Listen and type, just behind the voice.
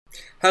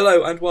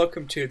Hello and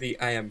welcome to the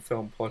AM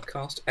Film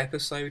Podcast,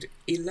 episode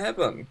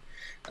 11.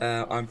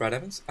 I'm Brad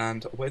Evans,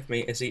 and with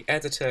me is the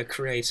editor,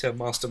 creator,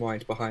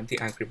 mastermind behind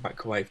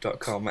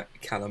theangrymicrowave.com,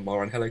 Callum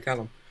Moran. Hello,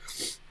 Callum.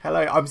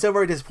 Hello, I'm still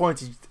very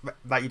disappointed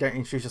that you don't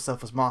introduce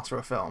yourself as master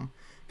of film.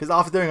 Because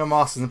after doing a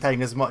master's and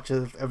paying as much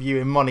of you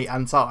in money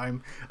and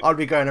time, I'd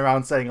be going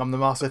around saying I'm the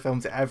master of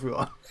film to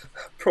everyone.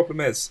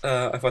 Problem is,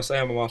 if I say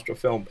I'm a master of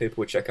film,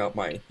 people would check out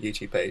my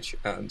YouTube page,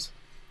 and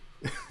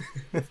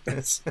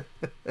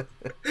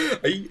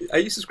Are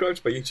you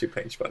subscribed to my YouTube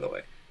page, by the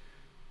way?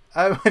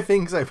 I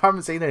think so. I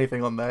haven't seen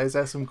anything on there. Is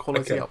there some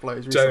quality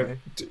uploads recently?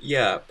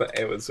 Yeah, but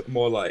it was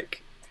more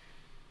like...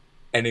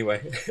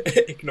 Anyway,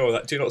 ignore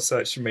that. Do not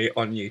search for me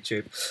on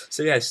YouTube.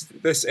 So yes,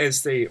 this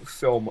is the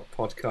film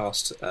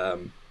podcast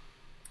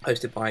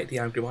hosted by The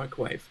Angry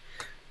Microwave.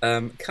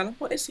 Callum,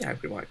 what is The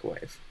Angry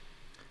Microwave?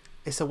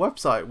 It's a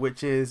website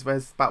which is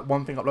there's about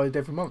one thing uploaded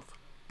every month.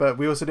 But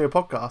we also do a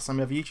podcast and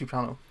we have a YouTube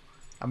channel.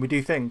 And we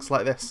do things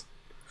like this.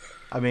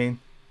 I mean...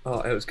 Oh,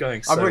 it was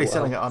going so I'm really well.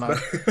 selling it, aren't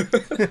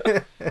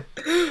I?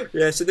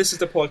 Yeah, so this is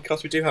the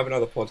podcast. We do have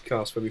another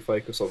podcast where we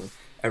focus on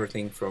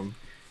everything from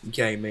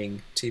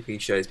gaming, TV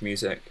shows,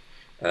 music,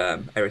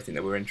 everything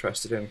that we're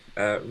interested in.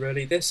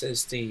 Really, this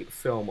is the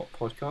film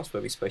podcast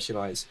where we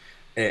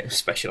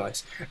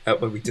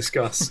where we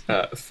discuss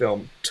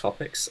film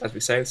topics. As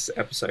we say, this is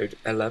episode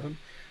 11.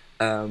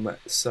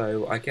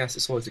 So I guess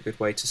it's always a good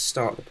way to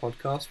start the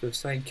podcast with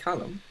saying,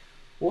 Callum,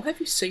 what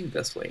have you seen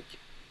this week?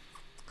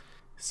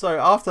 So,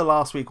 after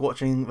last week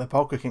watching The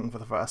Polka King for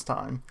the first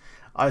time,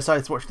 I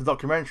decided to watch the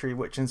documentary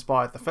which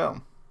inspired the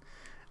film.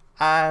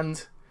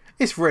 And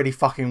it's really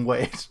fucking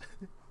weird.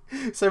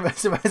 So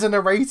there's a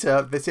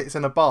narrator that sits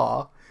in a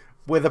bar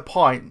with a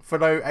pint for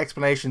no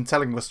explanation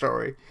telling the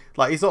story.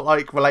 Like, he's not,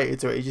 like, related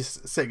to it, he's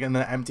just sitting in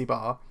an empty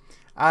bar.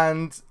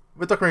 And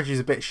the documentary is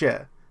a bit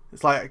shit.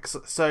 It's like,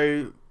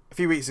 so a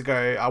few weeks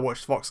ago I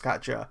watched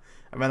Foxcatcher,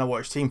 and then I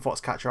watched Team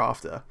Foxcatcher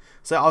after.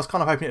 So I was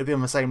kind of hoping it would be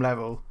on the same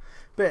level,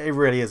 but it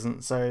really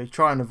isn't. So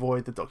try and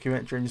avoid the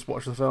documentary and just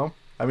watch the film.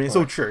 I mean, it's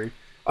all true.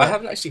 I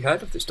haven't actually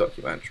heard of this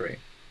documentary.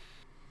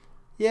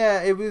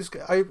 Yeah, it was...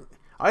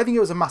 I think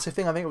it was a massive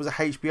thing. I think it was a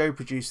HBO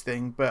produced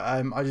thing, but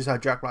I just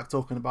heard Jack Black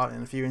talking about it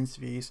in a few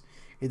interviews.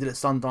 He did it at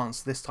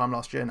Sundance this time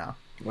last year now.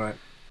 Right.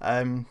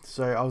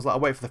 So I was like, I'll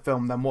wait for the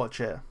film, then watch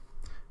it.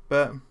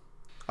 But,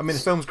 I mean,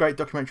 the film's great,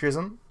 documentary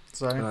isn't.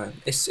 So right.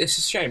 It's a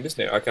shame,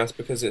 isn't it, I guess,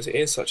 because it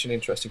is such an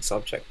interesting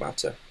subject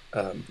matter.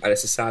 And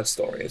it's a sad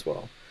story as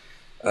well.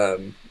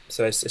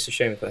 So it's a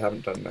shame if they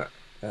haven't done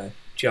that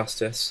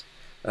justice.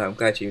 I'm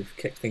glad you've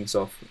kicked things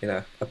off in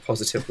a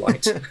positive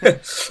light.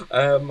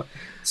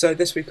 So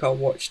this week I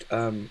watched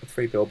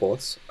 3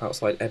 Billboards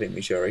Outside Ebbing,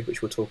 Missouri,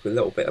 which we'll talk a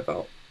little bit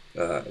about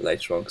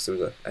later on, because there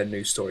was a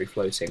news story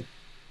floating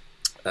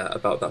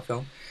about that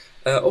film.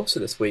 Also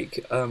this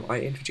week I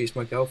introduced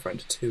my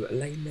girlfriend to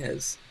Les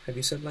Mis. Have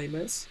you seen Les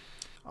Mis?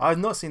 I've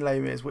not seen Les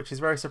Mis, which is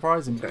very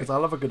surprising because I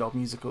love a good old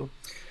musical.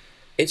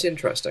 It's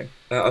interesting.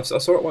 I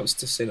saw it once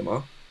to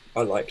cinema.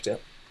 I liked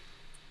it.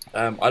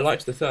 I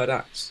liked the third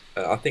act.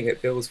 I think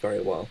it builds very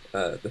well,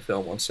 the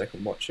film on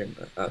second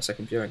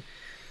viewing.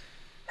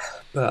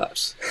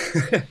 But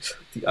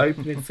the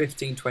opening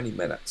 15-20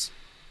 minutes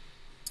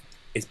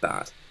is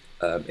bad.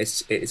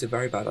 It's a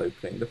very bad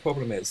opening. The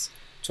problem is,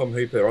 Tom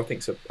Hooper, I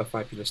think, is a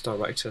fabulous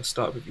director.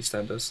 Started with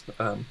EastEnders,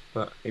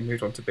 but he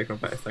moved on to bigger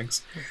and better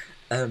things.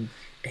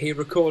 He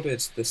recorded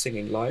the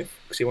singing live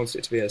because he wanted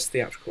it to be as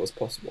theatrical as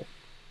possible.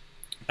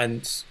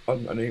 And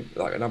on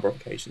a number of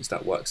occasions,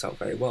 that works out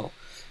very well.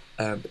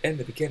 But in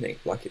the beginning,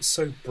 like, it's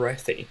so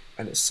breathy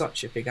and it's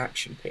such a big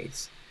action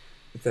piece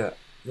that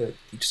you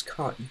just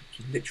can't,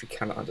 you literally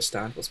cannot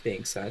understand what's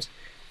being said.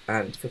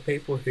 And for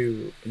people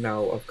who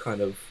now have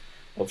kind of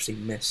obviously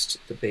missed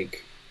the big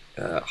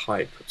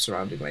hype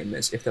surrounding Les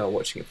Mis, if they are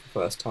watching it for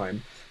the first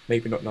time,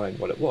 maybe not knowing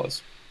what it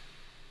was,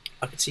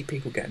 I could see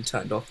people getting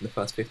turned off in the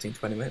first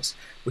 15-20 minutes,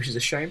 which is a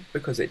shame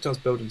because it does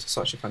build into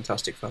such a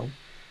fantastic film.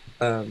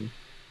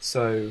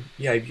 So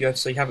yeah, you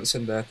haven't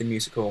seen the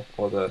musical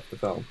or the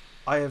film?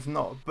 I have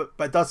not,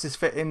 but does this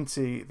fit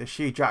into the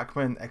Hugh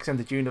Jackman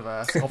extended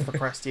universe of The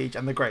Prestige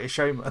and The Greatest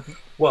Showman?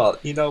 Well,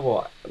 you know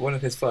what? One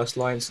of his first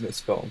lines in this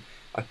film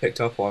I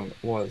picked up on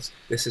was,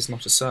 "This is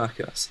not a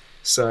circus."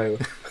 So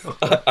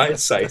I'd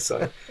say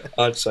so.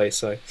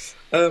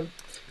 But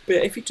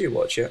if you do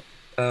watch it,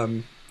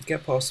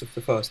 get past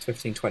the first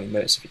 15-20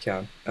 minutes if you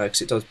can,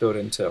 because it does build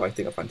into, I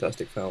think, a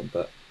fantastic film.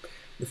 But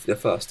the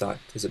first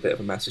act is a bit of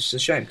a mess, which is a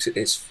shame because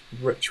it's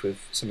rich with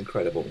some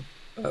incredible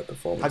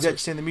performances. Have you actually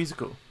seen the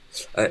musical?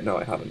 No,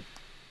 I haven't.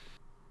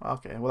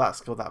 Okay, well, that's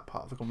still that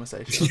part of the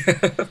conversation.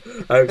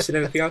 Have you seen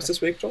anything else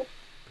this week, John?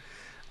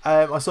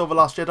 I saw The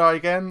Last Jedi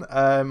again.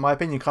 My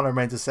opinion kind of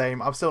remains the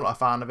same. I'm still not a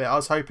fan of it. I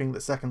was hoping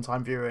that second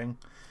time viewing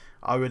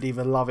I would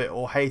either love it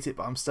or hate it,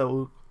 but I'm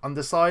still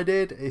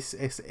undecided. It's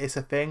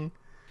a thing.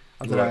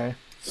 I don't know.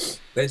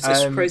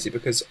 It's crazy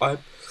because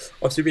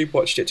we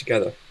watched it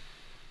together.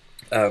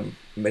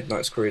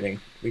 Midnight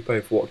screening. We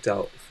both walked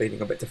out feeling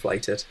a bit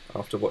deflated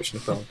after watching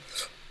the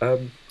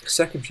film.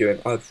 Second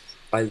viewing,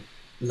 I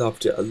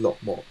loved it a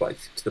lot more, like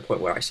to the point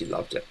where I actually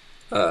loved it.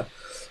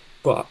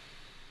 But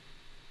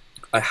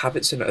I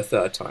haven't seen it a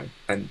third time,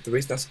 and the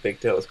reason that's a big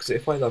deal is because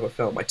if I love a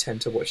film, I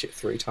tend to watch it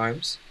 3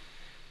 times.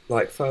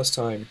 Like first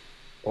time,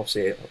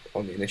 obviously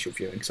on the initial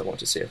viewing because I want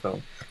to see a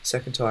film.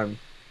 Second time,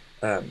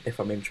 if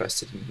I'm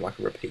interested in like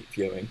a repeat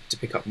viewing to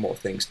pick up more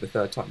things. The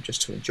third time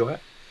just to enjoy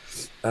it.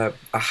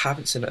 I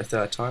haven't seen it a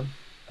third time.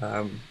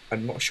 I'm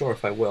not sure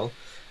if I will.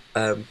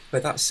 But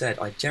that said,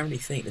 I generally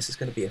think this is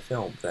going to be a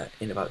film that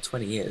in about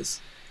 20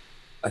 years,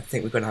 I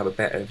think we're going to have a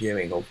better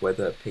viewing of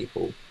whether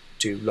people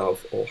do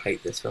love or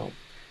hate this film.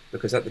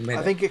 Because at the minute,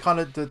 I think it kind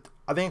of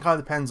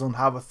depends on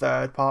how the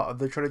third part of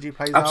the trilogy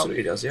plays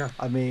absolutely out. does, yeah.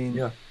 I mean,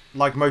 yeah.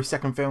 Like most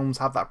second films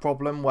have that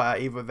problem where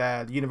either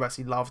they're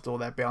universally loved or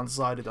they're a bit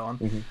undecided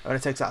on, and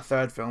it takes that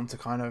third film to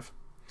kind of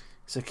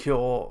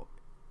secure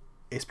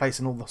its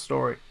place in all the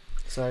story.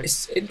 So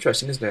it's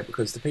interesting, isn't it?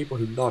 Because the people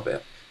who love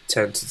it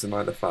tend to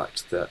deny the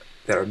fact that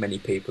there are many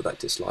people that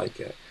dislike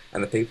it,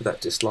 and the people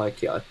that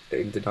dislike it are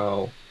in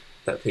denial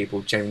that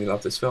people genuinely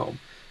love this film.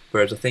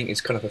 Whereas I think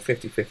it's kind of a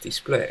 50-50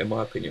 split, in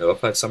my opinion.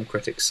 I've heard some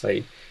critics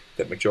say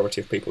that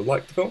majority of people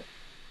like the film.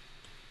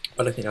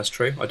 I don't think that's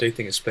true. I do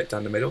think it's split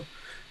down the middle.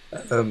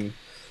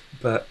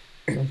 But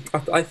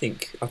I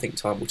think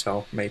time will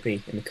tell.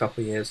 Maybe in a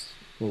couple of years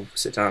we'll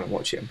sit down and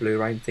watch it in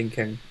Blu-ray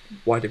thinking,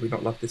 why did we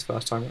not love this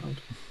first time around?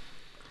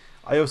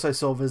 I also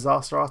saw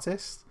Disaster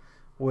Artist,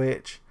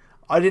 which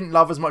I didn't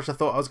love as much as I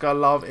thought I was going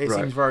to love. It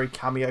seems very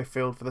cameo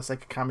filled for the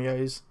sake of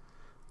cameos.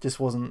 Just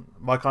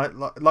wasn't my kind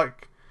of,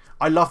 like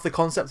I loved the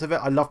concept of it.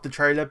 I loved the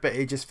trailer, but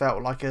it just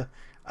felt like a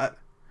kind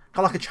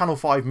of like a Channel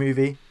 5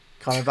 movie.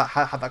 Kind of that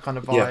had that kind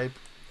of vibe. Yeah.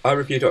 I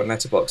reviewed it on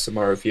Letterboxd, and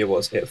my review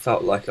was it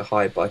felt like a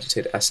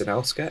high-budgeted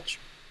SNL sketch.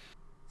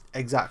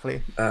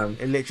 Exactly.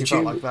 It literally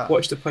felt like that.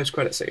 Watch the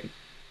post-credit scene?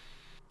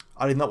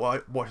 I did not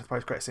watch the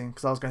post-credit scene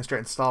because I was going straight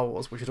into Star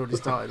Wars, which had already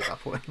started at that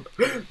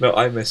point. No,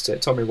 I missed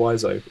it. Tommy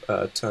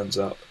Wiseau turns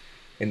up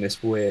in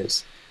this weird,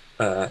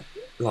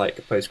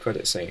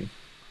 post-credit scene,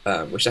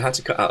 which I had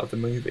to cut out of the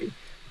movie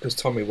because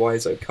Tommy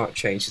Wiseau can't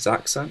change his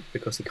accent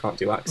because he can't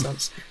do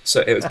accents. So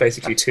it was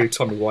basically 2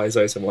 Tommy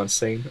Wiseaus in one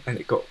scene, and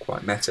it got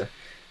quite meta.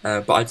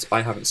 But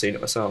I haven't seen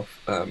it myself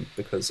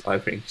because I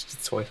went to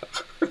the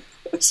toilet.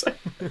 So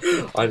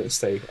I didn't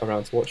stay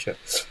around to watch it.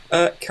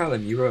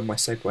 Callum, you ruined my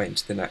segue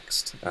into the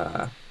next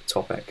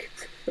topic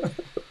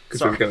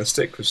because we were going to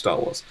stick with Star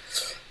Wars.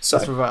 So,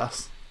 let's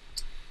reverse.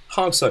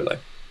 Han Solo.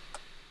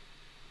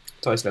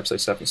 Ties in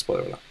episode 7,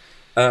 spoiler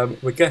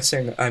alert. We're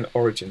getting an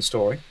origin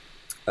story,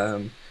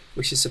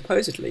 which is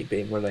supposedly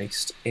being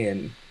released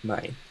in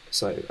May.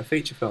 So a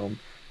feature film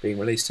being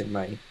released in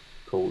May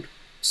called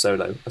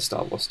Solo, A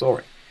Star Wars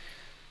Story.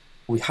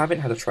 We haven't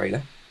had a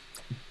trailer.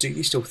 Do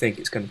you still think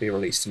it's going to be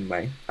released in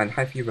May? And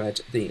have you read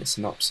the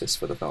synopsis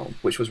for the film,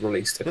 which was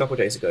released a couple of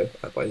days ago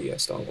by the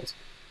Star Wars?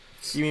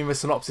 You mean the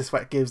synopsis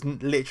where it gives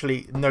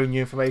literally no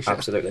new information?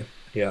 Absolutely,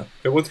 yeah.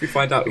 But once we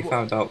found out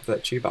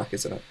that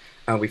Chewbacca's in it,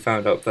 and we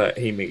found out that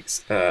he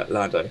meets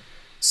Lando.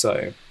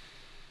 So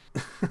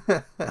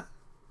I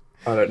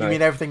don't know. You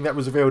mean everything that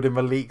was revealed in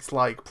the leaks,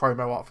 like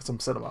promo art for some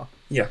cinema?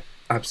 Yeah,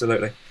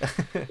 absolutely.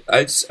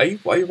 Are you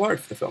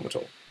worried for the film at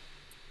all?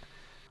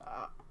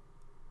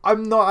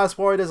 I'm not as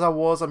worried as I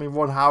was. I mean,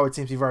 Ron Howard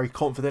seems to be very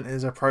confident in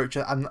his approach,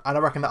 and I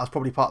reckon that was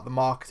probably part of the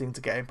marketing to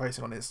get him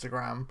posting on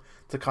Instagram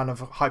to kind of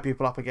hype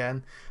people up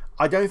again.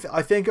 I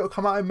think it'll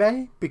come out in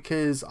May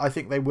because I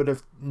think they would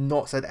have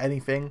not said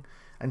anything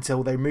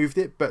until they moved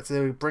it. But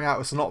to bring out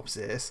a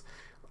synopsis,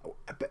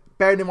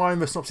 bearing in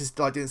mind the synopsis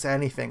didn't say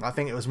anything, I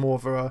think it was more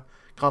of a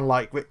kind of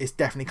like it's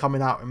definitely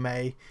coming out in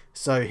May.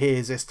 So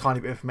here's this tiny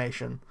bit of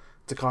information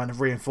to kind of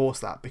reinforce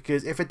that,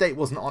 because if a date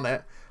wasn't on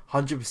it,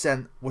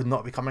 100% would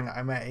not be coming out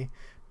in May.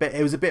 But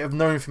it was a bit of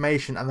no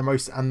information, and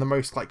the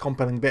most like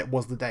compelling bit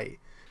was the date.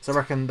 So I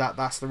reckon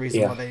that's the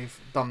reason why they've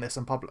done this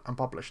and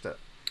published it.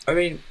 I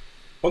mean,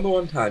 on the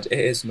one hand, it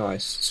is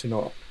nice to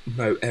not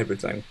know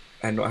everything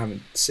and not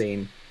having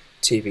seen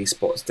TV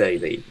spots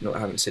daily, not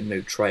having seen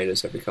new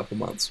trailers every couple of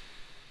months.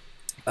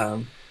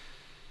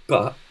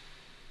 But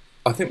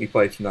I think we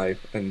both know,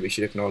 and we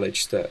should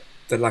acknowledge, that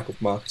the lack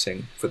of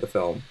marketing for the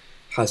film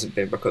hasn't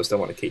been because they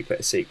want to keep it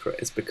a secret.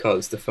 It's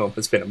because the film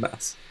has been a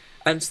mess.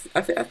 And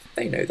I think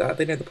they know that.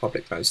 They know the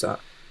public knows that.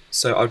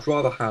 So I'd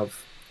rather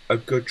have a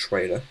good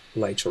trailer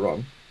later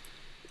on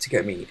to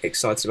get me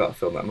excited about a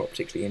film that I'm not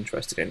particularly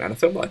interested in, and a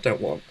film that I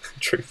don't want,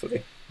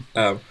 truthfully,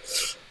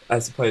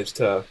 as opposed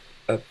to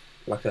a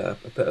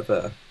bit of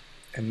a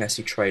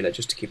messy trailer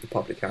just to keep the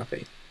public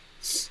happy.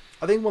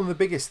 I think one of the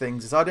biggest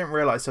things is I didn't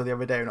realise till the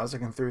other day when I was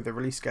looking through the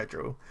release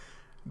schedule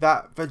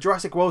that the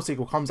Jurassic World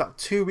sequel comes out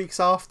 2 weeks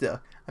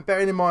after. And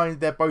bearing in mind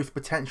they're both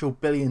potential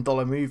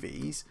billion-dollar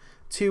movies,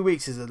 2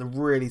 weeks is a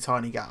really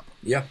tiny gap.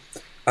 Yeah,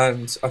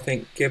 and I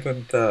think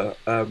given the,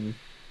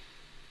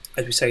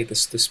 as we say, the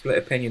split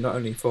opinion not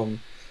only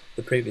from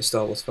the previous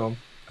Star Wars film,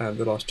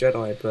 The Last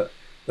Jedi, but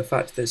the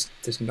fact there's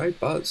no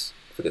buzz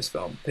for this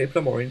film. People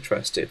are more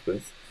interested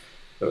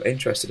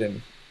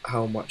in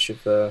how much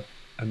of the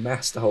a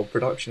mess the whole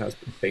production has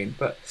been.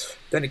 But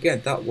then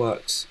again, that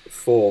worked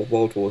for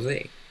World War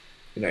Z.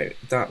 You know,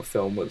 that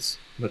film was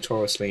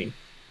notoriously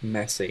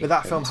messy. But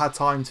that film had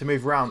time to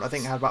move around. I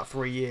think it had about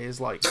 3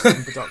 years, like,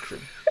 in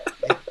production.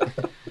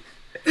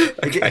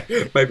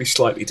 Okay, maybe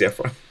slightly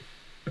different.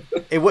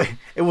 It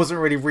wasn't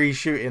really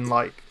reshooting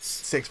like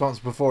 6 months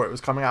before it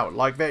was coming out.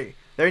 Like they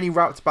only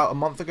wrapped about a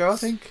month ago, I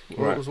think.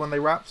 Right. It was when they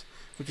wrapped,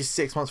 which is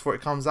 6 months before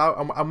it comes out.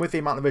 And with the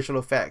amount of visual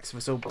effects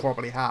we still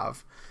probably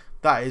have,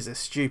 that is a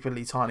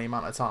stupidly tiny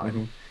amount of time.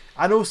 Mm-hmm.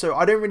 And also,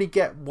 I don't really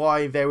get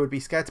why they would be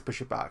scared to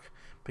push it back,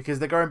 because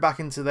they're going back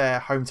into their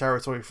home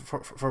territory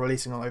for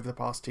releasing them over the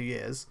past 2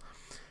 years,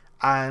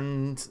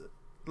 and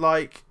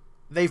like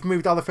they've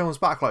moved other films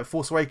back. Like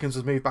Force Awakens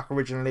was moved back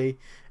originally.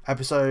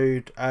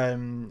 Episode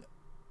 9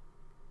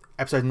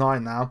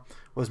 now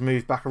was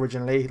moved back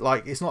originally.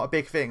 Like, it's not a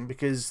big thing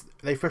because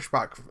they've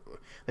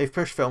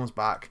pushed films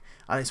back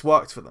and it's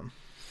worked for them.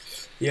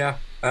 Yeah,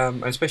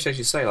 and especially as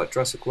you say, like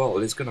Jurassic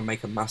World is going to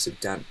make a massive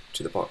dent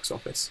to the box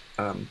office.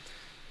 I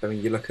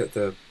mean, you look at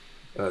the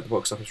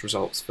box office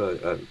results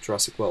for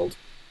Jurassic World.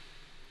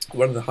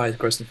 One of the highest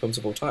grossing films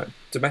of all time.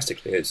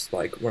 Domestically, it's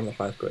like one of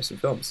the highest grossing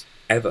films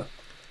ever.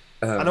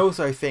 And I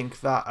also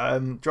think that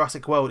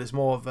Jurassic World is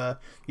more of a,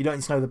 you don't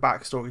need to know the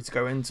backstory to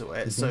go into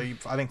it. Mm-hmm.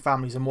 So I think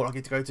families are more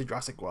likely to go to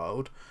Jurassic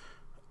World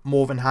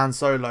more than Han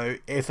Solo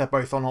if they're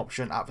both on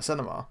option at the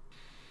cinema.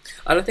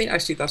 And I think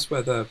actually that's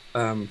where the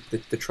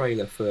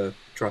trailer for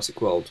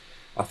Jurassic World,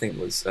 I think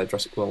was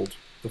Jurassic World: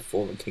 The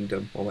Fallen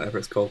Kingdom or whatever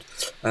it's called.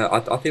 I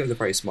think it was a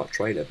very smart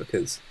trailer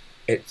because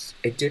it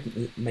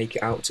didn't make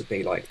it out to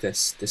be like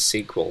this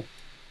sequel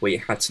where you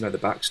had to know the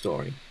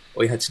backstory.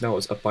 All you had to know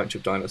was a bunch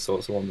of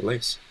dinosaurs were on the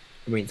loose.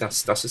 I mean,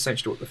 that's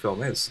essentially what the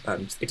film is,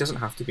 and it doesn't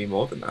have to be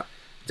more than that.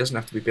 It doesn't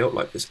have to be built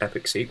like this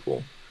epic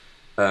sequel.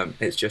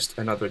 It's just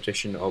another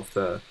edition of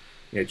the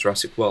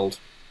Jurassic World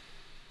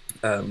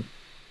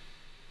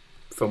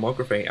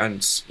filmography,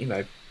 and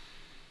I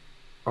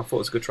thought it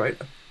was a good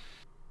trailer.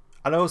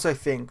 And I also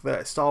think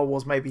that Star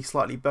Wars may be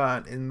slightly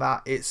burnt in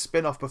that its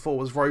spin-off before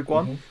was Rogue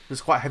One. Mm-hmm. It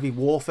was quite a heavy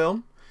war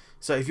film.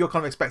 So if you're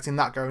kind of expecting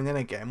that going in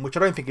again, which I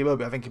don't think it will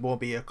be, I think it will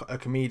be a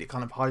comedic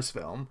kind of heist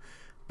film,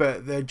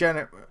 but the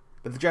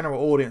general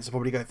audience are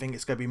probably going to think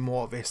it's going to be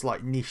more of this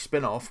like niche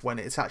spin-off when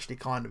it's actually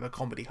kind of a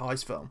comedy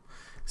heist film.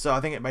 So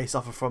I think it may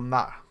suffer from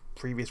that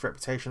previous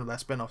reputation of their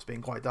spin-offs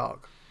being quite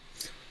dark.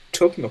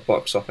 Talking of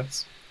box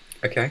office,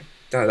 okay,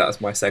 that was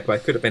my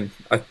segue. Could have been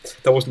that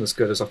wasn't as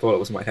good as I thought it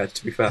was in my head,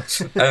 to be fair.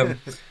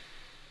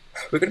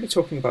 We're going to be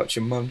talking about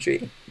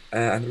Jumanji,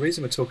 and the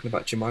reason we're talking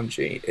about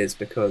Jumanji is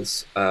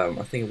because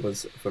I think it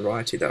was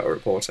Variety that were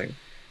reporting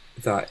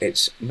that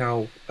it's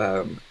now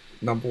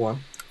number one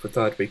for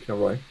third week in a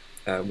row.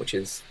 Which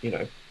is,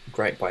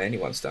 great by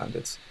anyone's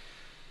standards.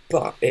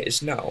 But it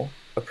is now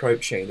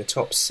approaching the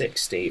top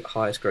 60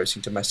 highest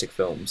grossing domestic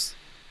films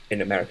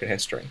in American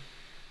history.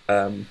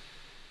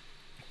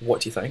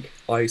 What do you think?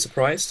 Are you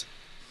surprised?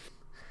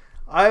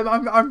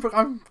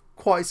 I'm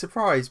quite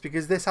surprised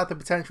because this had the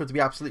potential to be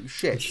absolute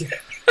shit. Yeah.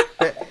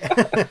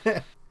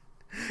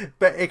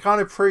 But it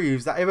kind of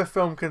proves that if a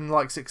film can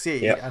like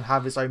succeed and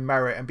have its own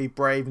merit and be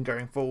brave and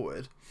going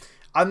forward.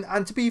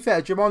 And to be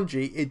fair,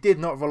 Jumanji, it did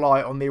not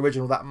rely on the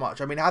original that much.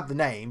 I mean, it had the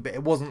name, but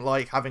it wasn't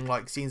like having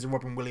like scenes of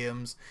Robin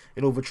Williams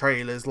in all the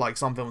trailers like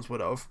some films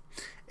would have.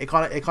 It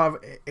kind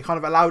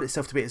of allowed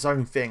itself to be its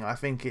own thing. I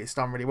think it's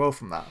done really well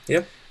from that.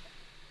 Yeah.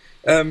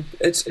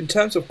 It's in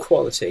terms of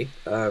quality,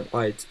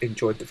 I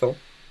enjoyed the film.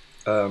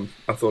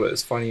 I thought it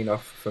was funny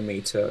enough for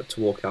me to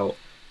walk out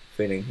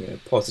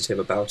feeling positive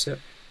about it.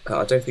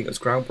 I don't think it was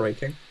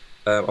groundbreaking.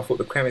 I thought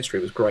the chemistry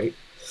was great,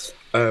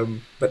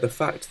 but the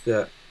fact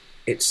that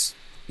it's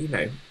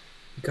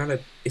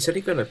it's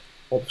only gonna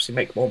obviously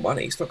make more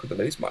money. It's not going to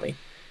lose money.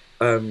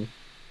 So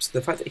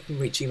the fact that it can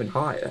reach even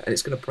higher and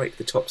it's going to break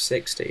the top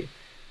 60,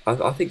 I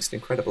think it's an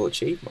incredible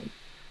achievement.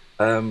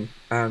 And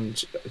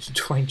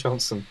Dwayne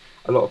Johnson,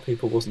 a lot of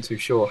people wasn't too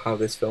sure how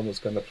this film was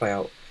going to play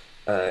out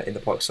in the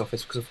box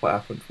office because of what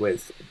happened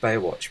with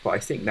Baywatch. But I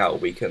think now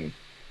we can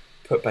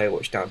put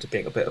Baywatch down to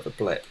being a bit of a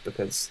blip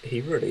because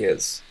he really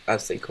is,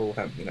 as they call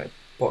him,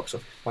 box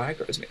office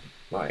Viagra, isn't he?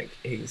 Like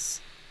he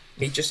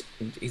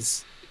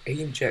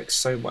injects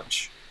so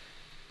much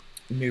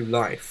new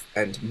life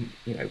and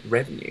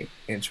revenue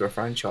into a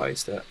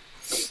franchise that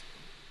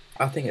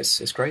I think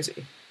it's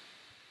crazy.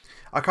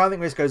 I kind of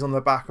think this goes on the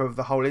back of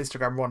the whole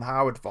Instagram Ron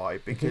Howard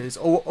vibe because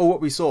all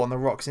what we saw on The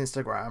Rock's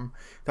Instagram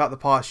throughout the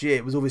past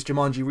year was all this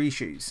Jumanji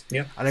reshoots.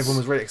 Yeah. And everyone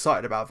was really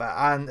excited about that.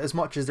 And as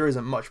much as there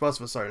isn't much buzz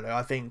for Solo,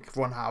 I think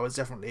Ron Howard's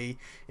definitely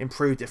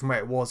improved it from where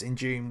it was in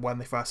June when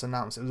they first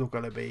announced it was all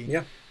going to be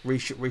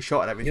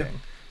reshot and everything. Yeah.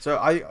 So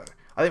I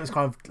think it's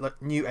kind of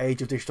like new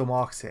age of digital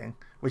marketing,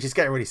 which is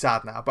getting really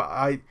sad now. But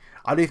I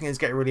do think it's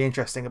getting really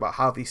interesting about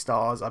how these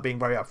stars are being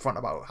very upfront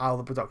about how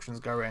the production's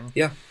going.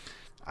 Yeah.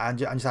 And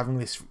just having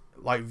this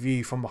like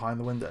view from behind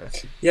the window.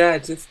 Yeah,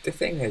 the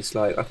thing is,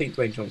 like, I think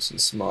Dwayne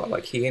Johnson's smart.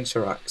 Like, he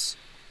interacts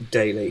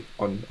daily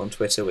on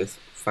Twitter with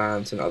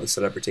fans and other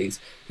celebrities.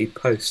 He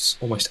posts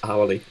almost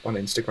hourly on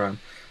Instagram.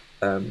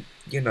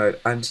 You know,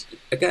 and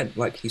again,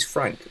 like he's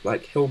frank.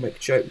 Like he'll make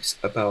jokes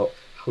about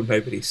how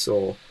nobody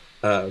saw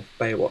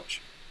Baywatch,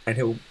 and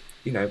he'll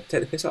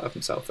take the piss out of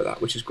himself for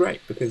that, which is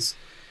great because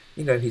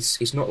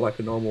he's not like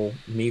a normal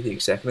movie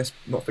exec. Let's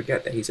not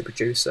forget that he's a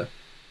producer.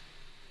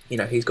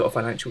 He's got a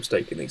financial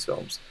stake in these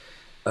films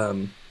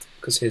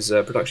because his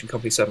production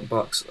company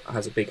 $7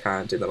 has a big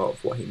hand in a lot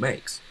of what he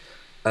makes.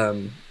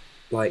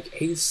 Like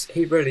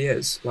he really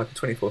is like a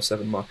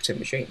 24/7 marketing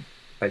machine,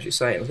 as you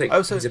say. And I think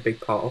he's a big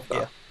part of that.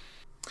 Yeah.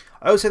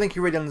 I also think he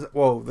really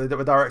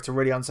the director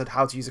really understood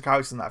how to use the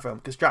characters in that film,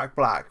 because Jack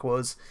Black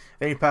was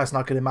the only person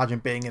I could imagine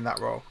being in that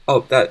role.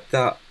 Oh, that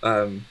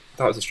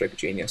was a stroke of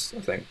genius,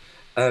 I think.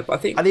 But I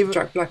think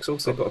Jack Black's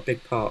also got a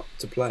big part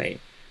to play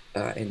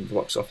in the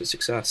box office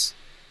success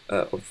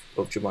of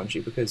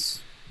Jumanji,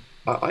 because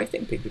I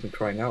think people have been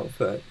crying out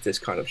for this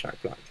kind of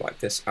Jack Black, like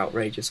this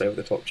outrageous,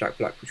 over-the-top Jack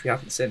Black, which we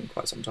haven't seen in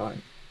quite some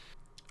time.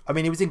 I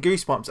mean, he was in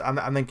Goosebumps,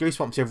 and then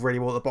Goosebumps did really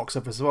well at the box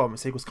office as well, and the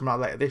sequel's coming out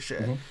later this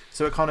year. Mm-hmm.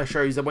 So it kind of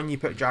shows that when you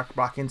put Jack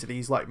Black into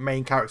these like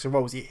main character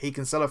roles, he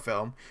can sell a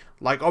film.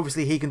 Like,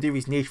 obviously, he can do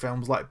these niche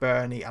films like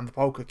Bernie and The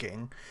Polka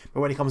King,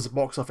 but when he comes to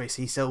box office,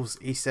 he still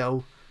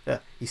sells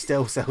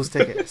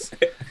tickets.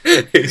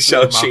 He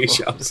sells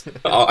seashells.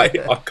 I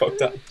cocked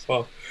that as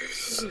well.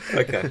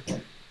 Okay.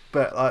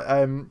 But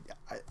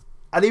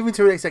and even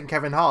to an extent,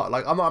 Kevin Hart.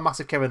 Like, I'm not a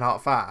massive Kevin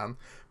Hart fan,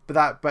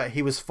 but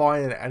he was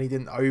fine in it, and he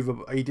didn't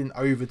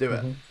overdo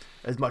it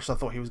as much as I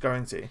thought he was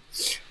going to.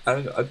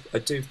 And I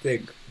do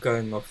think,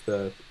 coming off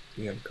the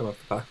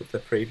back of the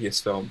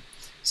previous film,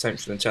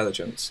 Central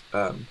Intelligence,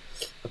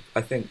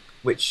 I think,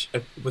 which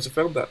was a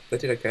film that they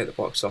did okay at the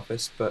box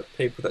office, but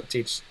people that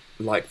did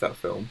like that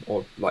film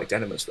or liked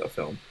elements of that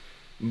film,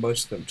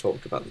 most of them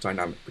talked about the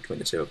dynamic between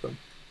the two of them.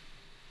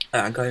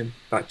 And going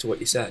back to what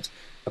you said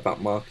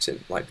about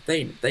marketing, like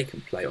they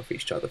can play off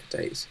each other for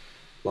days,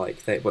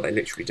 like they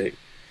literally do.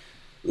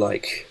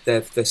 Like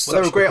they're such they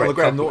were great on the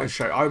Graham compliment. Norton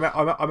show. I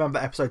remember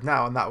the episode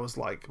now, and that was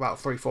like about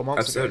 3-4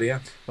 months Absolutely, ago.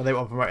 Yeah. When they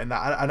were promoting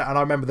that, and I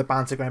remember the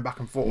banter going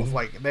back and forth.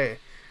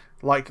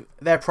 Like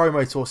their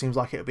promo tour seems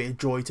like it would be a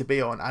joy to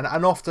be on,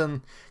 and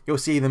often you'll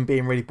see them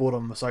being really bored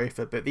on the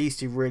sofa, but these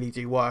two really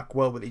do work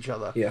well with each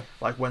other. Yeah.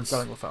 Like when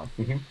selling the film.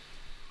 Mm-hmm.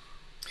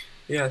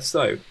 Yeah.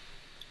 So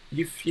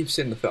you've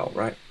seen the film,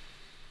 right?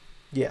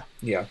 Yeah.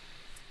 Yeah.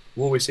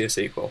 Will we see a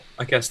sequel?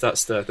 I guess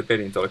that's the $1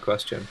 billion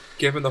question.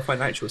 Given the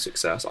financial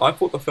success, I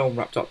thought the film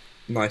wrapped up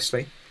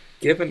nicely.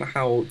 Given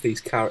how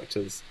these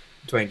characters,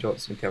 Dwayne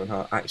Johnson and Kevin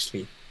Hart,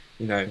 actually,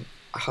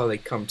 how they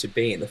come to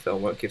be in the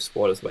film, won't give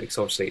spoilers away because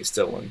obviously it's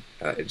still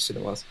in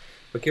cinemas.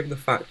 But given the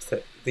fact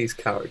that these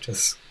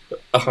characters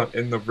aren't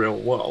in the real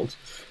world,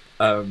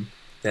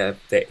 they're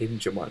in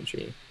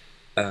Jumanji.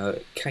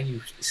 Can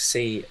you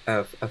see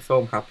a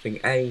film happening?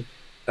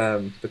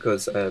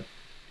 Because a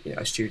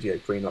studio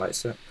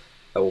greenlights it.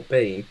 Or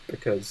B,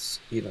 because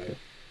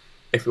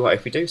if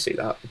we do see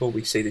that, will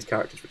we see these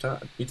characters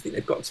return? You think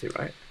they've got to,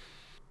 right?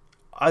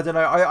 I don't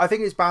know. I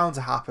think it's bound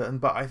to happen,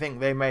 but I think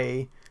they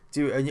may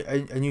do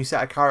a new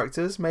set of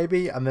characters,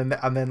 maybe, and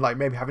then like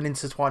maybe have an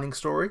intertwining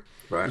story,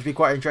 right? Which would be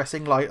quite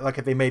interesting. Like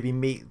if they maybe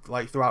meet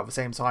like throughout the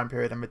same time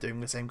period and we're doing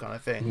the same kind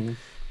of thing. Mm-hmm.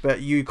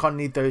 But you kind of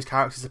need those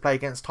characters to play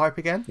against type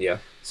again. Yeah.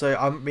 So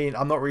I mean,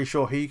 I'm not really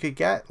sure who you could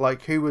get.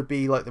 Like who would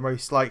be like the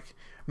most like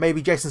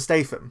maybe Jason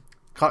Statham.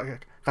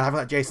 Having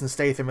like Jason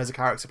Statham as a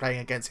character playing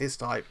against his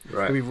type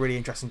would be really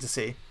interesting to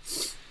see.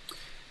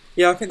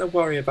 Yeah, I think the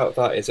worry about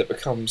that is it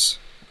becomes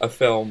a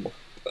film,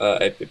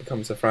 it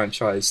becomes a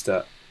franchise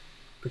that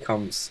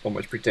becomes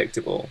almost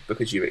predictable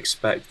because you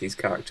expect these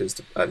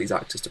characters, these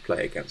actors to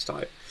play against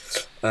type.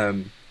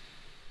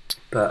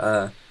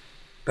 But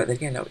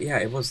again, yeah,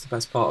 it was the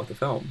best part of the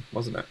film,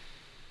 wasn't it?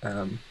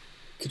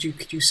 Could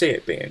you see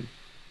it being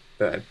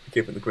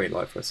given the green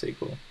light for a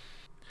sequel?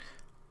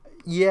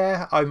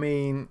 Yeah, I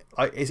mean,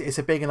 like it's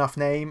a big enough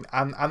name,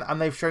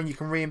 and they've shown you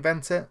can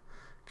reinvent it.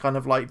 Kind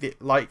of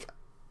like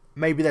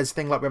maybe there's a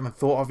thing like we haven't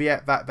thought of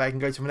yet that they can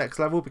go to the next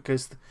level,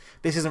 because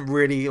this isn't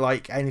really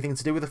like anything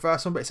to do with the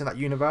first one, but it's in that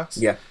universe.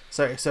 Yeah.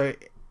 So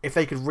if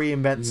they could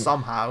reinvent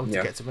somehow to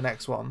get to the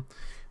next one,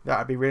 that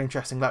would be really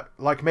interesting.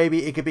 Like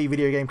maybe it could be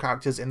video game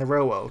characters in the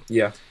real world.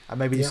 Yeah. And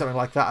maybe do something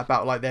like that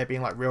about like there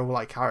being like real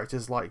like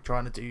characters like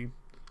trying to do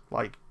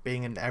like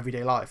being in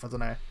everyday life. I don't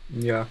know.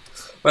 Yeah,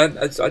 well,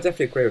 I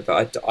definitely agree with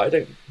that. I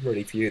don't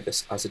really view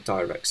this as a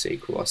direct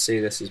sequel. I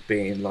see this as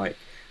being like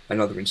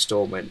another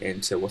installment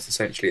into what's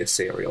essentially a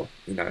serial.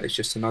 It's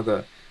just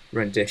another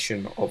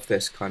rendition of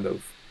this kind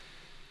of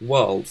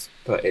world,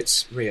 but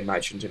it's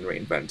reimagined and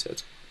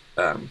reinvented.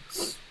 I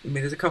mean,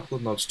 there's a couple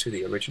of nods to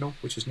the original,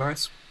 which is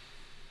nice.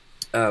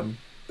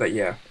 But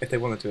yeah, if they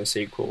want to do a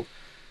sequel,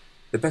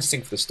 the best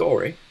thing for the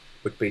story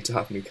would be to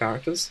have new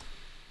characters.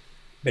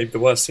 Maybe the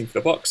worst thing for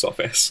the box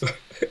office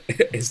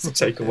is to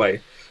take away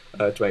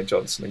Dwayne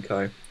Johnson and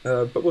co.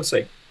 But we'll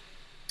see.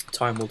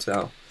 Time will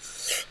tell.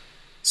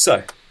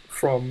 So,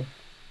 from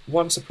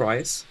one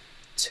surprise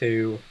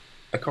to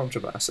a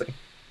controversy.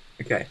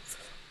 Okay.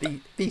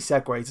 The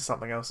segue to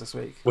something else this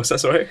week. What's that,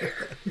 sorry?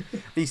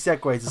 The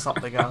segue to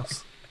something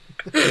else.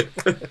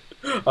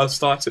 I'll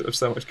start it with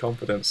so much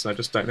confidence, and I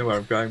just don't know where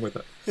I'm going with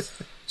it.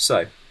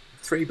 So,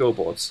 3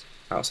 Billboards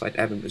Outside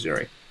Ebbing,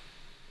 Missouri.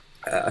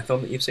 A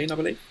film that you've seen, I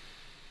believe?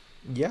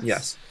 Yes.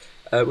 Yes.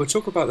 We'll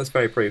talk about this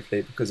very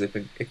briefly because it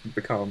can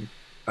become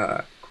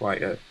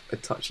quite a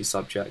touchy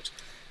subject.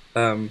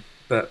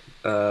 But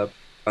a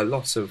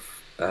lot of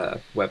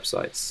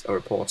websites are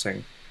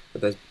reporting that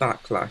there's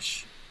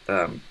backlash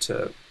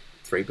to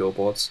 3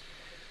 Billboards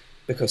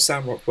because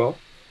Sam Rockwell,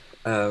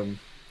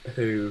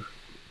 who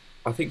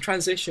I think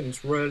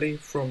transitions really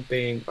from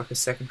being like a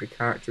secondary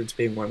character into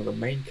being one of the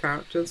main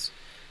characters.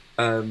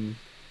 And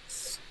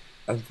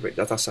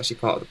that's actually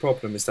part of the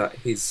problem, is that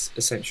he's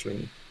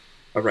essentially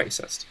a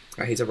racist.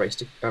 He's a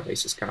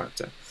racist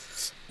character.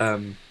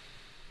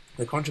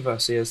 The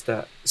controversy is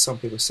that some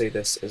people see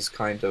this as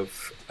kind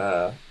of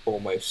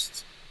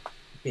almost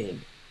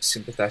being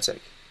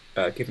sympathetic,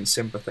 giving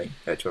sympathy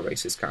to a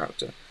racist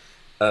character.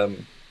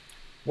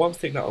 One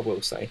thing that I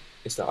will say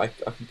is that I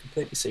can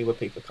completely see where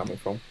people are coming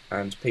from,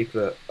 and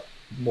people are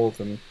more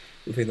than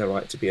within their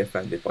right to be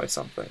offended by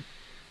something.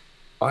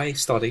 I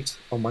studied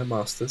on my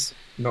masters,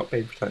 not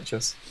being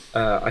pretentious.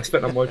 I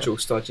spent a module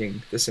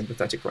studying the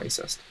sympathetic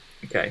racist.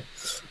 Okay,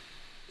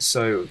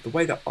 so the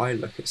way that I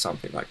look at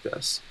something like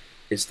this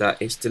is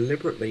that it's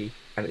deliberately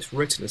and it's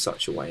written in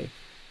such a way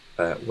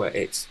where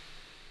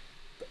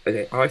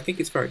I think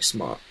it's very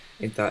smart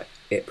in that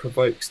it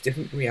provokes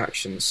different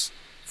reactions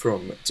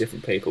from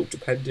different people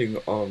depending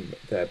on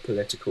their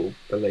political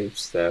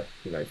beliefs, their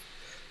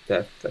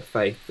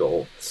faith,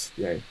 or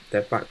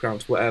their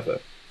backgrounds, whatever.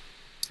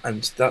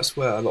 And that's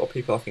where a lot of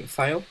people, I think,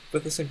 fail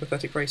with the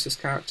sympathetic racist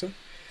character.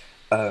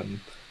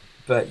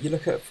 But you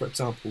look at, for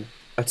example,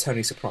 a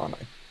Tony Soprano.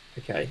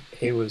 Okay,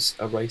 he was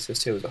a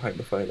racist, he was a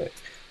homophobic,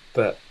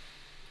 but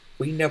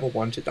we never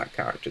wanted that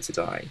character to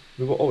die.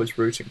 We were always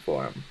rooting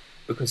for him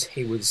because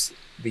he was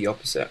the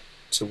opposite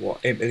to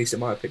what, at least in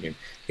my opinion,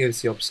 he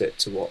was the opposite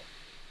to what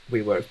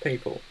we were as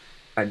people.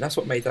 And that's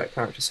what made that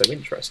character so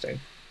interesting.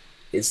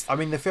 I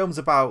mean, the film's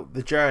about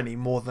the journey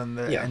more than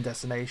the end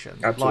destination.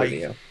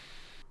 Absolutely, yeah.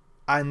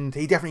 And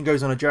he definitely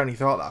goes on a journey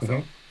throughout that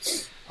film.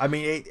 I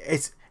mean,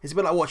 it's a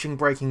bit like watching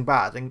Breaking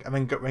Bad and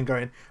then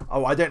going,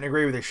 oh, I don't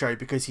agree with this show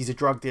because he's a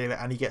drug dealer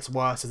and he gets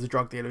worse as a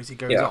drug dealer as he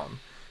goes on.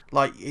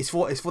 Like, it's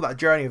for that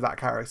journey of that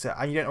character,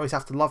 and you don't always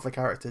have to love the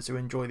character to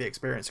enjoy the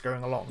experience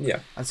going along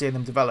and seeing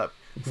them develop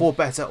for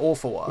better or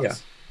for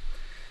worse.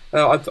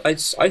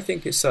 I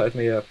think it's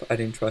certainly an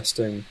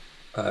interesting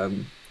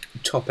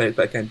topic,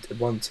 but again,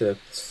 first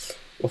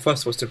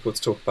of all, it's difficult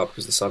to talk about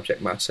because of the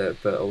subject matter,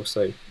 but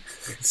also,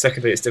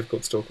 secondly, it's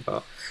difficult to talk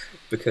about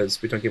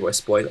because we don't give away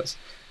spoilers.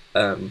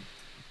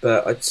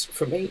 But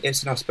for me,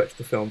 it's an aspect of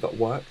the film that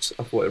worked.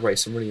 I thought it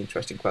raised some really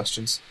interesting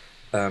questions,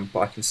 but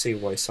I can see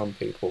why some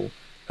people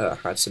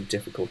had some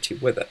difficulty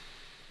with it.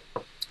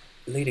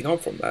 Leading on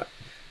from that,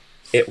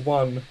 it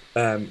won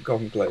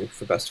Golden Globe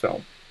for Best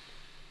Film.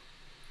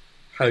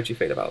 How do you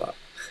feel about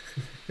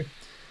that?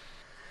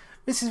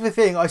 This is the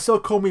thing, I saw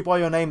Call Me By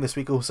Your Name this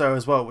week also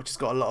as well, which has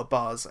got a lot of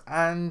buzz,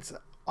 and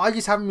I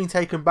just haven't been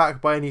taken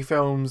back by any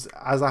films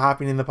as I have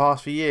been in the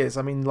past few years.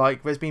 I mean,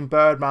 like, there's been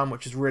Birdman,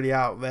 which is really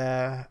out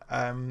there,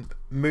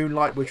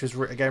 Moonlight, which was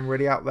again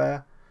really out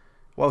there,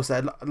 what else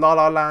there, La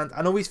La Land,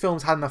 and all these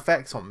films had an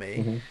effect on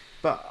me,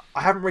 but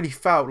I haven't really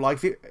felt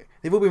like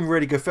they've all been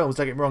really good films,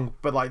 don't get me wrong,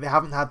 but like they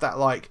haven't had that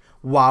like,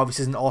 wow,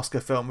 this is an Oscar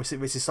film,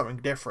 this is something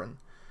different.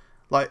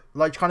 Like,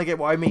 kind of get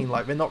what I mean.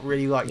 Like, they're not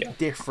really like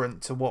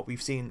different to what we've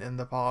seen in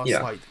the past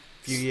like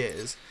few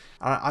years.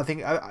 And I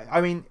think, I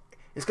mean,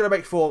 it's going to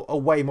make for a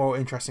way more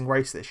interesting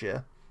race this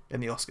year in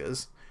the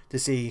Oscars to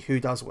see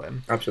who does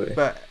win. Absolutely.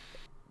 But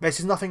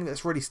this is nothing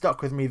that's really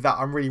stuck with me that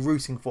I'm really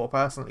rooting for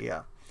personally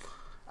yet.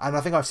 And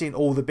I think I've seen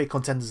all the big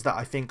contenders that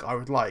I think I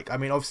would like. I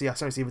mean, obviously, I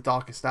certainly see The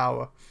Darkest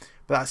Hour,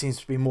 but that seems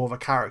to be more of a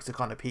character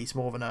kind of piece,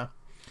 more than a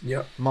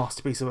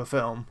masterpiece of a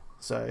film.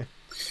 So,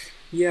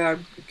 yeah,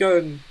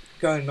 going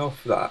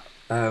off that,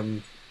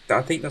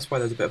 I think that's why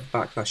there's a bit of a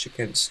backlash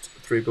against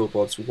 3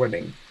 Billboards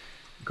winning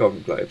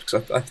Golden Globes,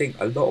 because I think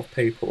a lot of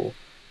people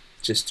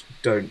just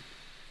don't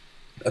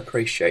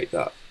appreciate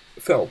that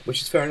film,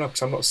 which is fair enough,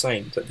 because I'm not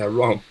saying that they're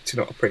wrong to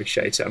not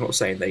appreciate it. I'm not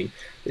saying they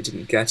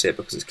didn't get it,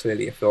 because it's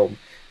clearly a film,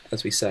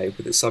 as we say,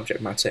 with its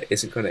subject matter,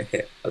 isn't going to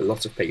hit a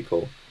lot of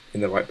people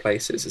in the right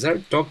places. Is there a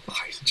dog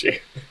behind you?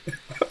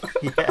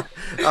 Yeah,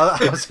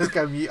 I was just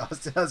going to mute. I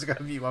was going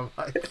to mute my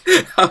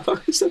mic. How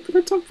long has there been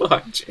a dog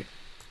behind you?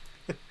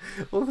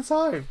 All the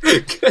time.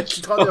 Good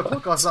You can't do a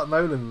podcast without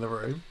Nolan in the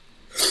room.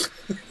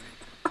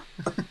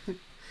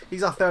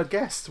 He's our third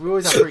guest. We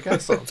always have 3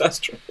 guests on. That's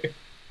true.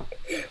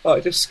 Oh,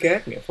 it just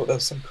scared me. I thought there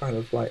was some kind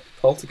of like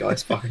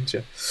poltergeist behind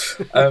you.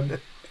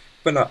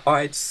 But no,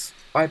 I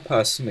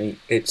personally,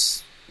 I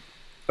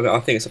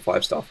think it's a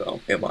 5-star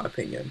film in my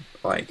opinion.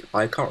 Like,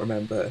 I can't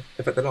remember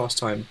if at the last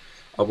time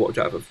I walked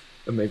out of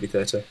a movie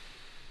theatre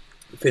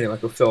feeling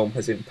like a film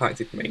has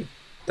impacted me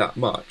that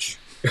much.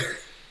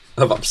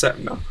 I've upset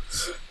now.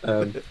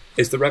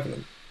 Is The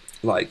Revenant.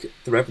 Like,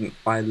 The Revenant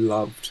I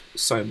loved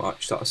so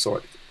much that I saw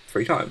it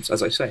 3 times,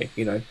 as I say,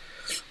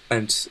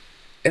 and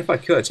if I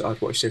could,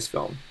 I'd watch this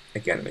film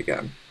again and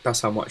again.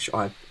 That's how much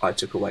I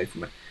took away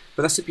from it.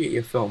 But that's the beauty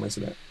of film,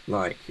 isn't it?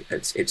 Like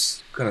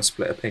it's kind of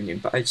split opinion.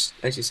 But as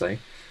you say,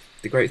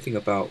 the great thing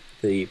about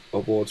the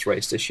awards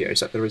race this year is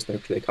that there is no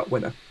clear cut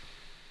winner,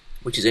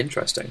 which is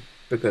interesting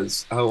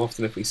because how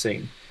often have we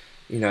seen,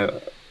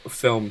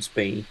 films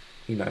be,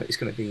 it's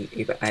going to be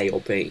either A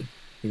or B.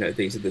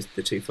 These are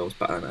the two films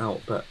battling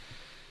out. But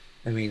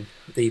I mean,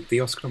 the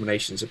Oscar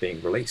nominations are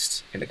being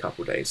released in a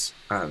couple of days,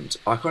 and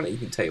I can't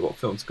even tell you what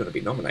films are going to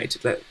be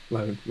nominated, let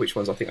alone which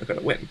ones I think are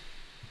going to win.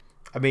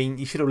 I mean,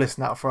 you should have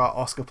listened out for our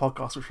Oscar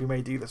podcast, which we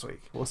may do this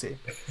week. We'll see.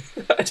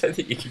 I don't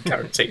think you can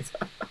guarantee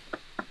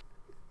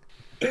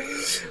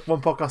that.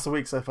 One podcast a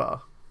week so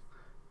far.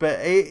 But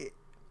it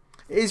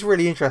is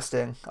really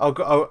interesting.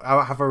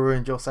 I'll have a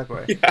ruined your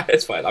segue. Yeah,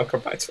 it's fine. I'll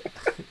come back to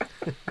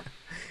it.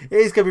 It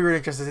is going to be really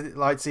interesting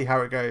to see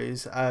how it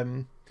goes.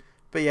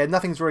 But yeah,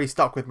 nothing's really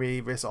stuck with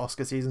me this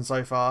Oscar season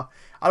so far.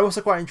 I'm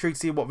also quite intrigued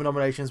to see what the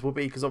nominations will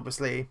be, because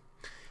obviously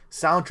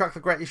soundtrack The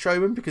Greatest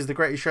Showman, because The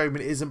Greatest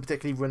Showman isn't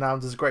particularly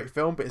renowned as a great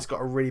film, but it's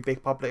got a really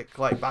big public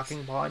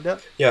backing behind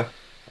it. Yeah,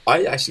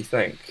 I actually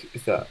think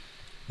that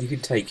you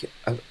can take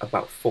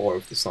about 4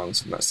 of the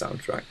songs from that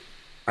soundtrack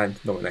and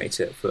nominate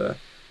it for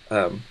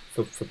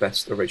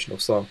best original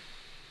song.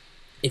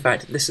 In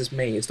fact, This Is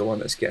Me is the one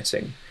that's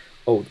getting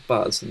all the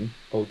buzz and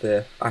all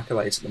the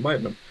accolades at the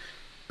moment.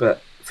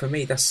 But for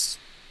me,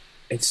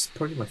 it's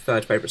probably my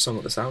 3rd favourite song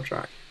of the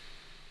soundtrack.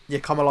 Yeah,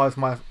 Come Alive,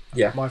 my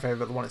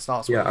favourite, the one it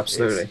starts with. Yeah,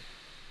 absolutely.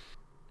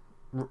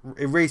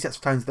 It really sets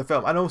the tones of the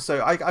film. And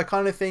also, I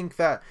kind of think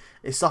that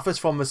it suffers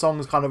from the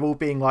songs kind of all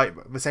being like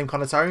the same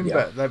kind of tone,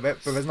 but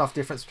there's enough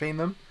difference between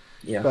them.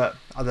 Yeah. But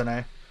I don't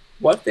know.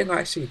 One thing I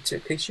actually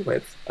took issue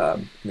with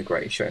in The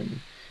Greatest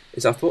Showman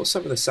is I thought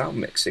some of the sound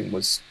mixing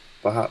was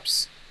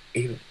perhaps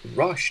either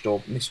rushed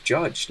or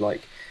misjudged.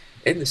 Like,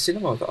 in the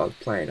cinema that I was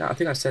playing at, I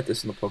think I said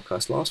this on the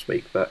podcast last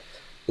week, but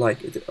like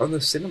on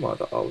the cinema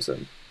that I was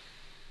in,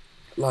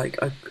 like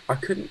I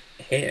couldn't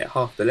hear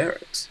half the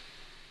lyrics.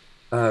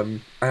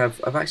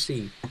 I've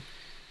actually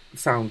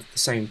found the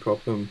same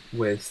problem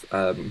with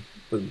when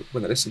I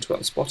listen to it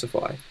on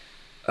Spotify,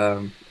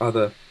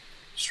 other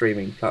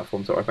streaming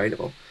platforms that are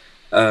available.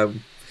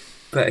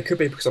 But it could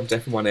be because I'm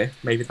deaf in one ear.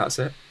 Maybe that's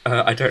it.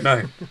 I don't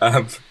know.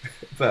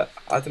 But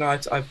I don't know. I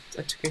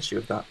took issue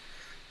with that.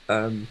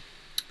 But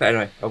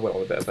anyway, I went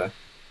on a bit of a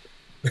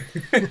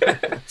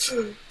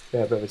a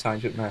bit of a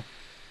tangent there.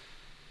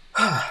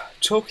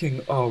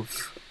 Talking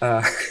of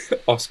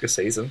Oscar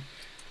season,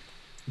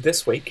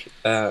 this week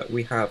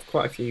we have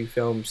quite a few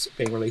films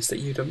being released that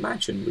you'd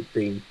imagine would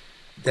be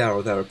there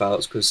or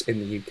thereabouts, because in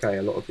the UK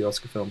a lot of the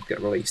Oscar films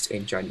get released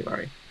in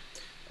January.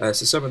 So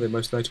some of the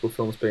most notable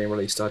films being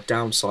released are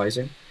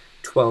Downsizing,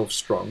 12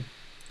 Strong,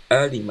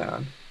 Early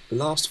Man,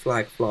 Last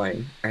Flag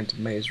Flying, and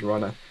Maze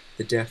Runner,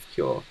 The Death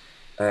Cure.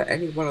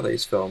 Any one of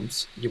these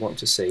films you want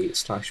to see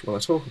 /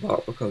 want to talk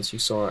about because you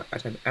saw it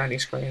at an early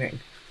screening?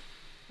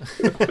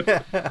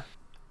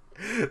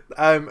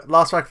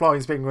 Last Flag Flying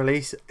is being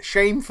released.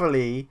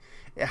 Shamefully,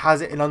 it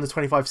has it in under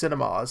 25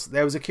 cinemas.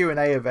 There was a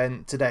Q&A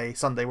event today,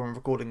 Sunday, when we're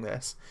recording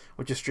this,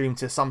 which is streamed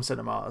to some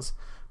cinemas.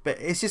 But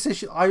it's just,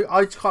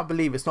 I can't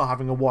believe it's not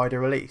having a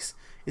wider release.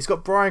 It's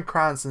got Bryan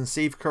Cranston,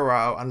 Steve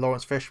Carell, and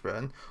Lawrence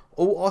Fishburne,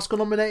 all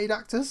Oscar-nominated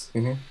actors,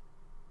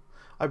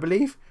 I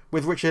believe,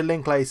 with Richard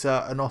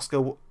Linklater, an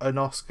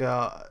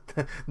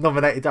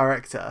Oscar-nominated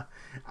director.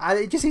 And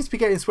it just seems to be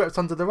getting swept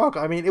under the rug.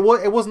 I mean, it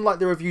wasn't like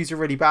the reviews are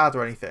really bad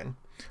or anything.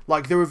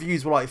 Like, the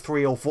reviews were like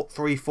 3, 4,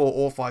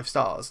 or 5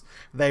 stars.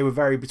 They were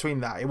very between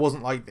that. It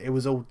wasn't like it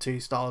was all 2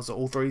 stars or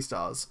all 3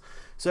 stars.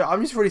 So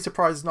I'm just really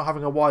surprised it's not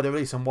having a wider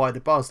release and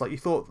wider buzz. Like, you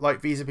thought, like,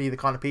 vis-a-vis the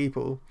kind of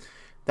people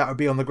that would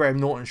be on the Graham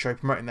Norton show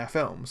promoting their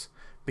films.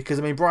 Because,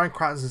 I mean, Bryan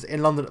Cranston's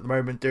in London at the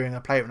moment doing a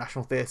play at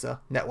National Theatre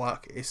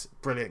Network. It's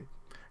brilliant.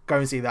 Go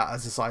and see that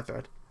as a side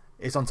thread.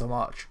 It's on till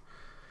March.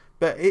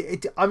 But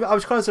I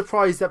was kind of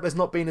surprised that there's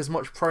not been as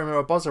much promo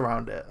or buzz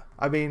around it.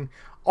 I mean,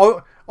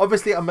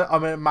 obviously I'm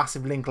a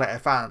massive Linklater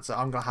fan, so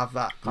I'm going to have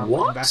that kind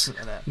of investment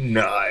in it.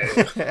 No.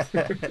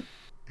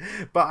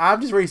 But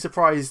I'm just really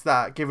surprised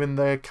that, given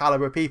the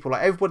caliber of people,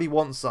 like, everybody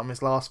wants some.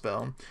 His last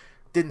film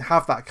didn't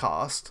have that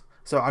cast,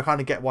 so I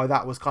kind of get why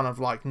that was kind of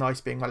like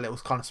nice, being like a little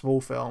kind of small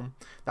film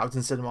that was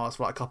in cinemas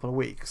for like a couple of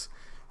weeks.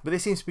 But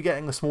this seems to be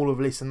getting a smaller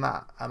release than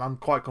that, and I'm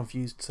quite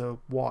confused to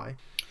why.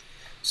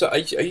 So,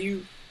 do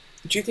you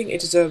think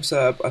it deserves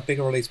a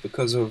bigger release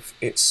because of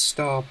its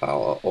star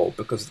power, or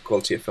because of the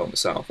quality of film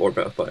itself, or a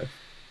bit of both?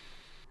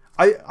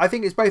 I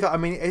think it's both. I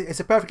mean,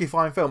 it's a perfectly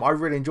fine film. I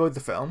really enjoyed the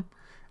film.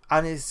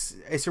 And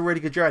it's a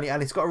really good journey,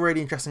 and it's got a really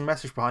interesting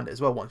message behind it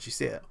as well once you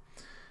see it.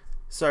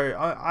 So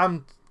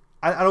and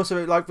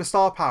also, like, the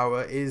star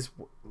power is,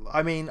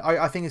 I mean,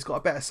 I think it's got a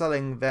better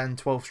selling than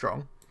 12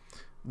 Strong,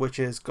 which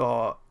has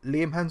got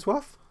Liam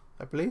Hemsworth,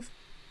 I believe.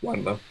 One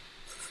of them.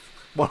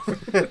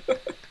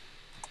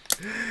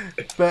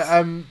 But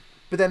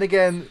then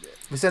again,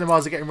 the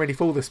cinemas are getting really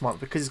full this month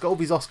because it's got all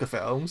these Oscar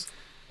films,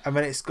 and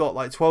then it's got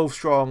like 12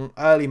 Strong,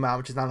 Early Man,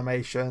 which is an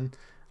animation,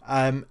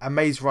 and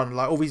Maze Runner,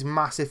 like all these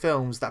massive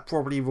films that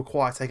probably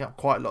require taking up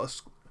quite a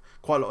lot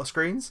of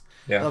screens.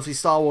 Yeah. And obviously,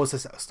 Star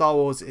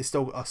Wars is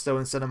still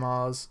in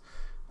cinemas.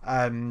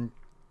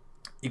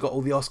 You got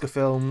all the Oscar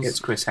films. It's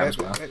Chris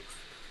Hemsworth.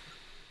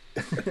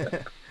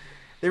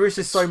 There is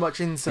just so much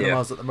in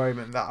cinemas at the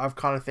moment that I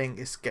kind of think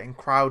it's getting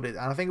crowded,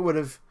 and I think it would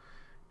have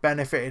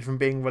benefited from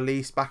being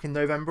released back in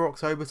November,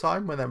 October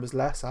time when there was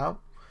less out,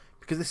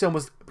 because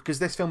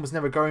this film was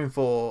never going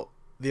for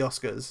the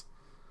Oscars.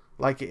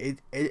 Like it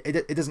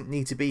doesn't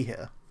need to be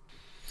here.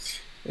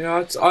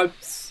 I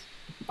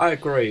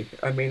agree.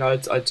 I mean, I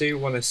do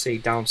want to see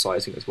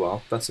Downsizing as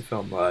well. That's a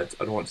film that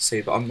I'd want to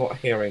see, but I'm not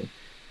hearing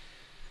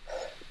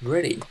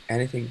really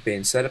anything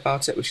being said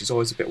about it, which is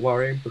always a bit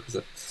worrying, because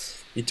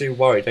you do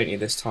worry, don't you,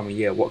 this time of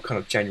year, what kind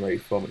of January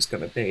film it's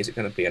going to be. Is it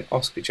going to be an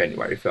Oscar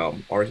January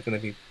film, or is it going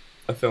to be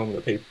a film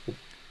that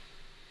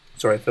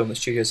a film that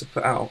studios have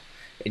put out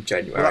in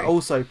January? But that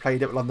also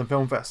played at London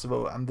Film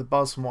Festival, and the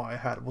buzz from what I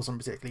heard wasn't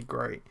particularly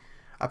great.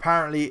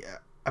 Apparently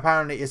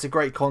it's a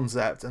great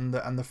concept, and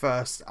the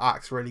first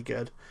act's really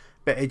good,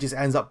 but it just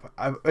ends up.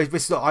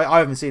 I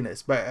haven't seen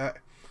this, but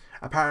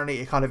apparently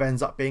it kind of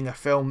ends up being a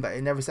film that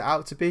it never set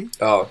out to be.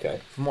 Oh,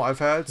 okay. From what I've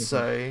heard,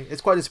 so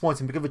it's quite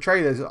disappointing, because the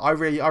trailers, I've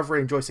really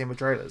enjoyed seeing the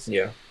trailers.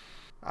 Yeah.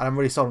 And I'm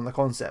really sold on the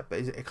concept, but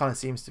it kind of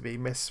seems to be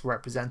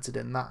misrepresented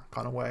in that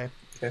kind of way.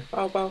 Okay.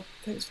 Oh, well,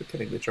 thanks for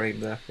killing the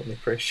dream there. Really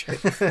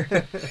appreciate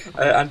it.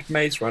 And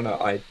Maze Runner,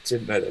 I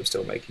didn't know they were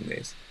still making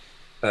these.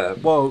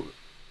 Well,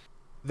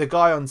 the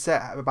guy on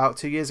set about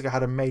 2 years ago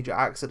had a major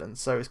accident,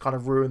 so it's kind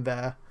of ruined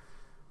their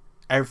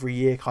every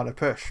year kind of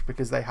push,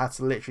 because they had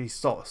to literally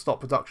stop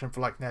production for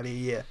like nearly a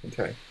year.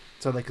 Okay.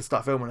 So they could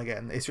start filming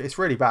again. It's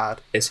really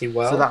bad. Is he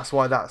well? So that's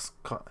why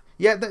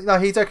no,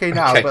 he's okay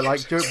now. Okay. But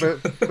like,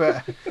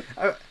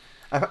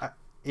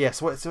 yeah.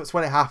 So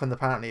when it happened,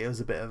 apparently it was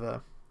a bit of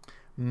a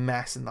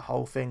mess in the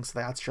whole thing, so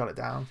they had to shut it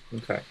down.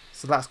 Okay.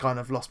 So that's kind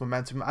of lost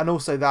momentum, and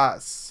also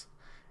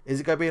is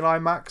it going to be in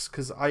IMAX?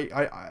 Because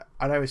I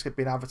know it's going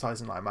to be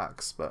advertised in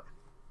IMAX, but.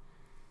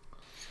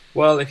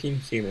 Well, if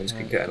humans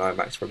can get an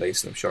IMAX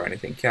release, and I'm sure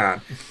anything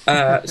can.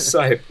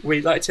 So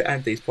we like to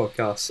end these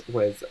podcasts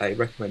with a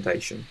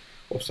recommendation,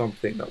 or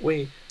something that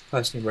we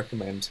personally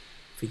recommend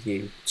for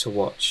you to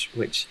watch,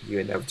 which you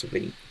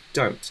inevitably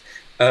don't.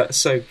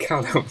 So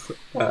Callum,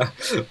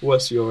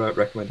 what's your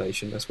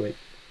recommendation this week?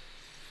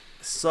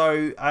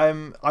 So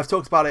I've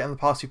talked about it in the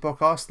past few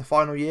podcasts. The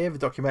Final Year, the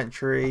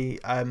documentary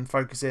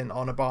focusing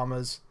on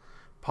Obama's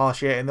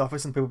past year in the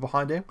office and people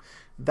behind him.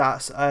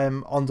 That's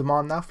on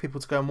demand now for people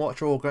to go and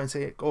watch, or go and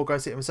see it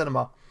in the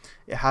cinema.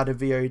 It had a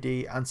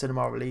VOD and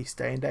cinema release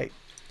day and date.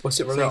 What's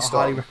it released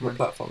on? What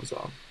platforms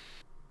on?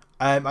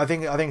 I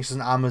think it's just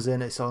on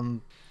Amazon. It's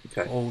on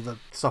all the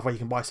stuff where you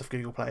can buy stuff,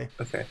 Google Play.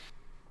 Okay.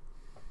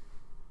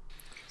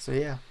 So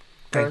yeah,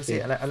 go and see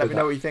it and let me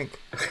know what you think.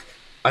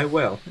 I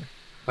will.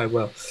 My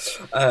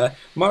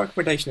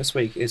recommendation this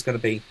week is going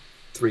to be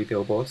 3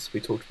 Billboards. We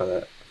talked about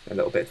that a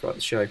little bit throughout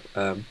the show.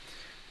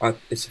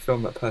 It's a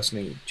film that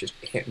personally just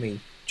hit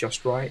me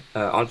just right.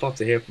 I'd love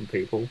to hear from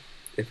people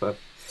to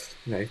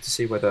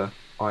see whether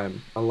I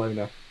am a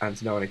loner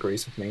and no one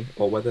agrees with me,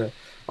 or whether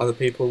other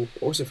people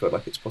also feel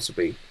like it's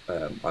possibly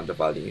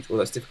undervalued. Well,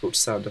 that's difficult to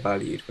say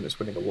undervalued when it's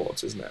winning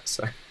awards, isn't it?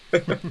 So,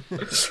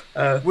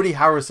 Woody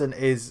Harrelson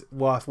is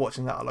worth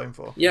watching that alone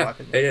for. Yeah,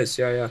 it is.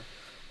 Yeah.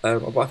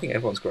 But I think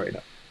everyone's great in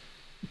it.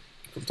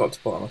 From top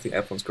to bottom, I think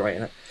everyone's great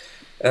in it.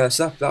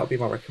 So that'll be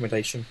my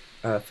recommendation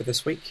for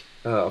this week.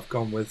 I've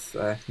gone with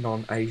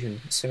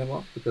non-Asian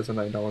cinema, because I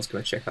know no one's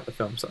going to check out the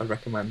films that I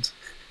recommend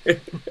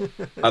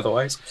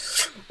otherwise.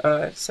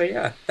 So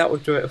yeah, that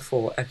would do it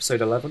for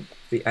episode 11 of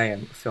the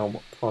AM Film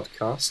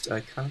Podcast.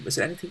 Callum, is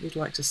there anything you'd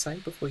like to say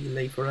before you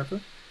leave forever?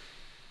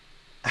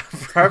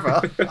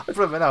 Forever? I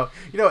don't know.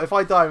 You know, if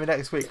I die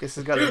next week, this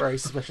is going to be very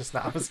suspicious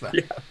now, isn't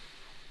it? Yeah.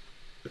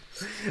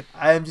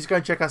 Just go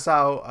and check us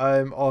out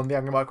on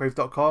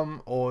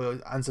theangrymicrowave.com,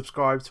 and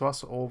subscribe to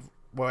us, or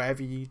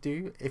wherever you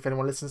do, if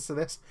anyone listens to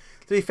this.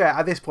 To be fair,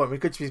 at this point we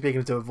could just be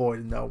speaking to a void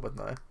and no one would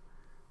know.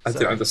 I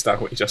didn't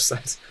understand what you just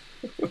said.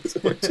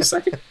 What did you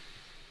say?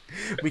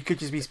 We could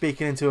just be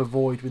speaking into a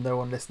void with no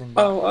one listening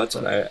back. Oh, I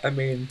don't know. I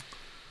mean,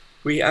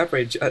 we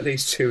average at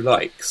least 2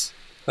 likes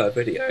per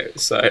video,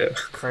 so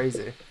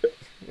crazy.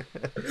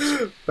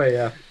 But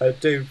yeah,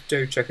 do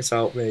check us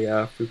out.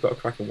 We've got a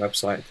cracking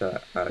website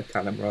that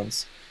Callum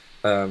runs.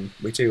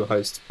 We do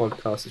host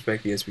podcasts as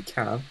regularly as we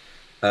can.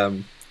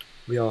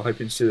 We are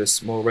hoping to do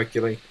this more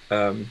regularly.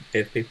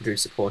 If people do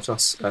support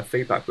us,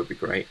 feedback would be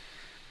great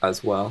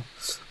as well.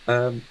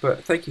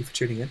 But thank you for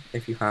tuning in.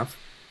 If you have,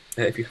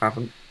 if you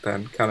haven't,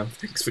 then Callum,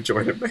 thanks for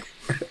joining me.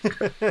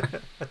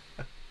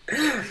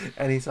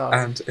 Anytime.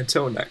 And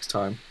until next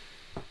time.